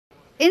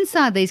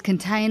Inside these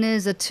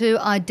containers are two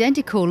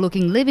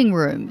identical-looking living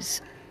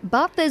rooms,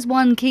 but there's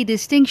one key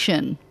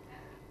distinction.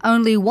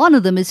 Only one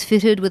of them is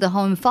fitted with a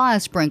home fire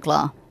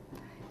sprinkler.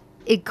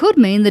 It could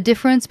mean the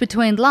difference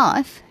between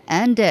life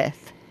and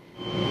death.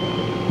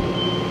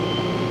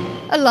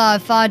 A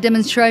live fire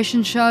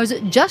demonstration shows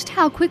just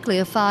how quickly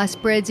a fire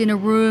spreads in a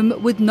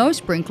room with no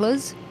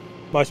sprinklers.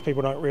 Most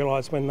people don't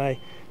realise when they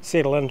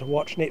settle in to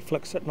watch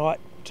Netflix at night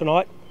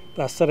tonight,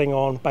 they're sitting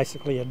on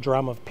basically a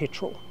drum of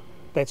petrol.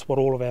 That's what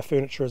all of our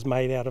furniture is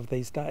made out of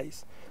these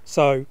days.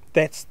 So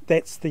that's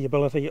the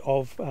ability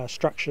of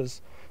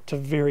structures to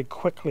very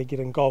quickly get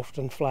engulfed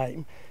in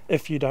flame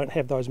if you don't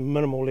have those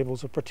minimal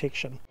levels of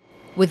protection.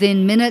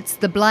 Within minutes,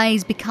 the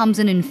blaze becomes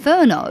an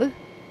inferno,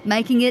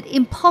 making it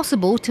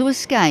impossible to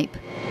escape.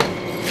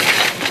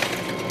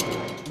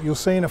 You'll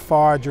see in a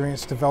fire during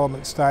its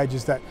development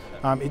stages that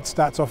it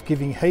starts off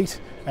giving heat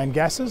and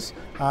gases.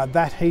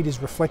 That heat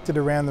is reflected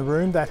around the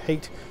room. That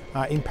heat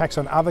impacts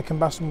on other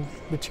combustible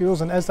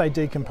materials, and as they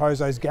decompose,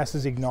 those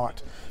gases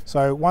ignite.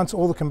 So once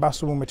all the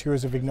combustible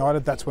materials have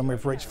ignited, that's when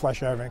we've reached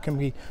flashover, and it can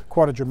be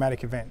quite a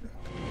dramatic event.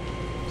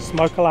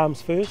 Smoke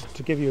alarms first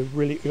to give you a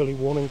really early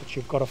warning that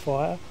you've got a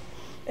fire,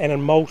 and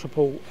in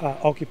multiple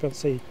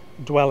occupancy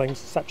dwellings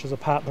such as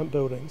apartment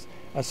buildings,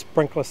 a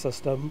sprinkler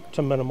system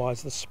to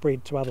minimise the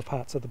spread to other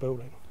parts of the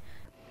building.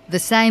 The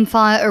same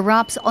fire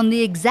erupts on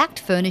the exact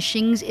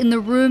furnishings in the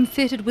room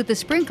fitted with the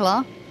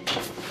sprinkler.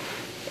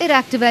 It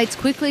activates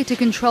quickly to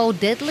control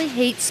deadly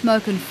heat,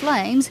 smoke and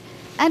flames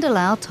and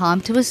allow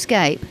time to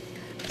escape.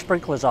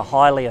 Sprinklers are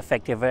highly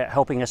effective at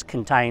helping us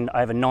contain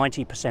over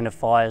 90% of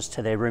fires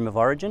to their room of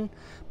origin,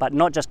 but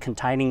not just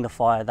containing the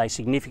fire, they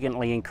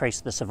significantly increase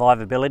the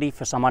survivability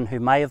for someone who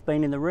may have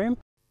been in the room.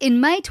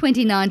 In May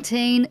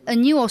 2019, a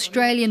new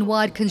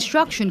Australian-wide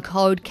construction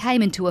code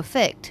came into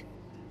effect.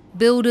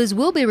 Builders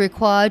will be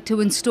required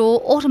to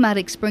install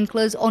automatic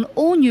sprinklers on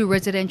all new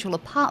residential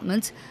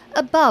apartments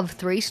above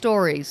 3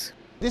 stories.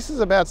 This is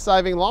about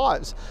saving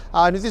lives,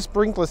 and if this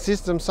sprinkler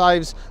system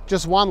saves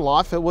just one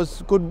life, it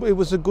was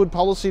a good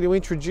policy to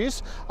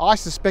introduce. I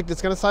suspect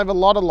it's going to save a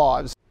lot of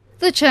lives.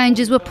 The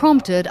changes were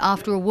prompted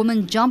after a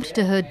woman jumped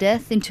to her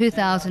death in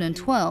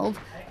 2012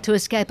 to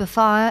escape a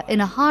fire in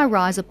a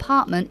high-rise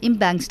apartment in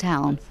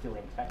Bankstown.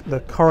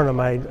 The coroner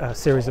made a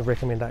series of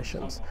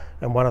recommendations,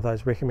 and one of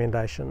those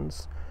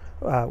recommendations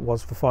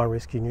was for Fire and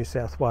Rescue New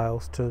South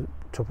Wales to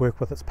work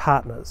with its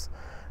partners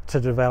to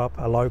develop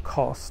a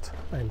low-cost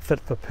and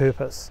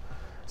fit-for-purpose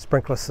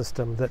sprinkler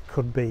system that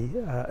could be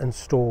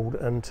installed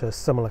into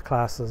similar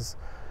classes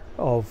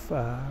of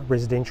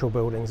residential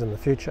buildings in the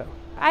future.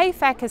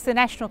 AFAC, as the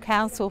National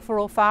Council for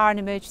all Fire and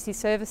Emergency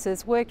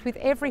Services, worked with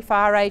every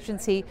fire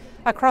agency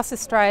across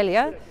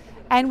Australia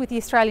and with the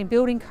Australian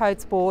Building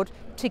Codes Board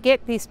to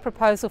get this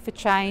proposal for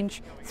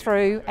change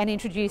through and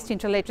introduced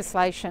into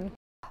legislation.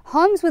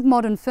 Homes with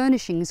modern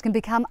furnishings can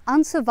become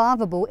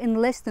unsurvivable in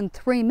less than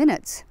 3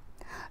 minutes.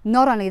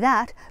 Not only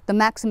that, the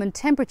maximum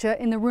temperature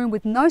in the room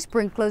with no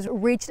sprinklers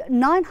reached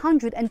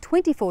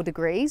 924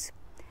 degrees.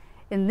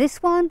 In this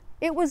one,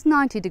 it was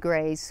 90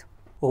 degrees.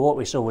 Well, what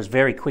we saw was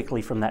very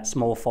quickly from that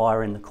small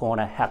fire in the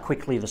corner, how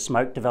quickly the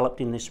smoke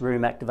developed in this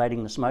room,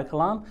 activating the smoke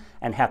alarm,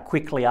 and how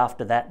quickly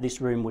after that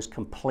this room was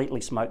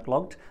completely smoke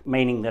logged,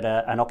 meaning that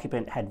an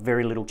occupant had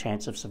very little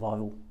chance of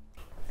survival.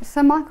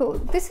 So Michael,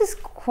 this is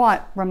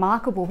quite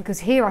remarkable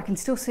because here I can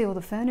still see all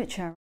the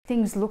furniture.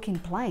 Things look in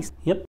place.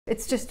 Yep.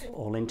 It's just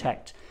all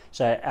intact.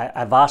 So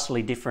a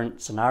vastly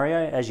different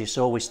scenario. As you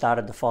saw, we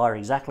started the fire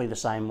exactly the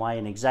same way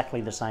in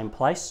exactly the same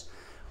place.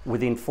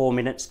 Within 4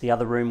 minutes, the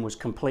other room was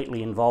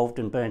completely involved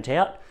and burnt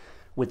out.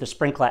 With the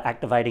sprinkler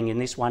activating in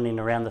this one in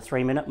around the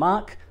 3-minute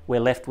mark, we're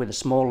left with a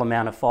small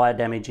amount of fire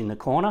damage in the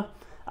corner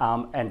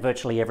and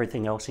virtually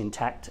everything else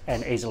intact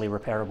and easily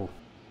repairable.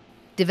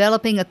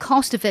 Developing a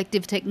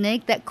cost-effective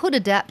technique that could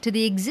adapt to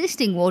the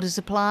existing water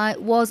supply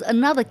was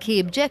another key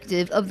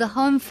objective of the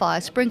Home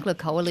Fire Sprinkler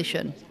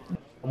Coalition.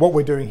 What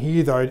we're doing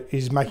here though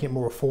is making it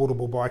more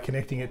affordable by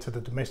connecting it to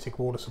the domestic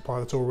water supply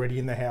that's already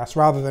in the house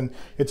rather than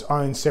its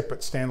own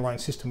separate standalone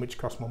system which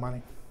costs more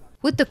money.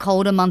 With the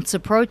colder months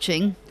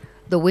approaching,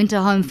 the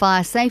Winter Home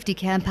Fire Safety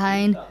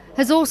Campaign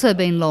has also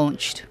been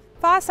launched.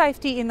 Fire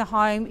safety in the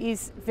home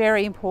is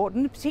very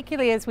important,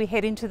 particularly as we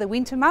head into the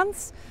winter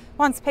months.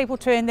 Once people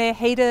turn their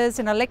heaters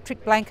and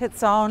electric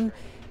blankets on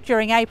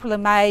during April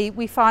and May,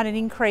 we find an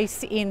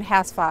increase in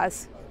house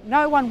fires.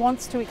 No one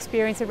wants to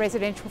experience a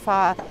residential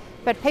fire,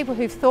 but people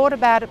who've thought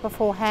about it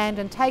beforehand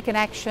and taken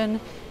action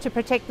to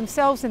protect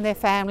themselves and their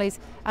families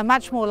are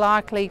much more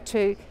likely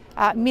to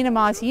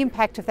minimise the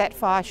impact of that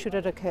fire should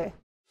it occur.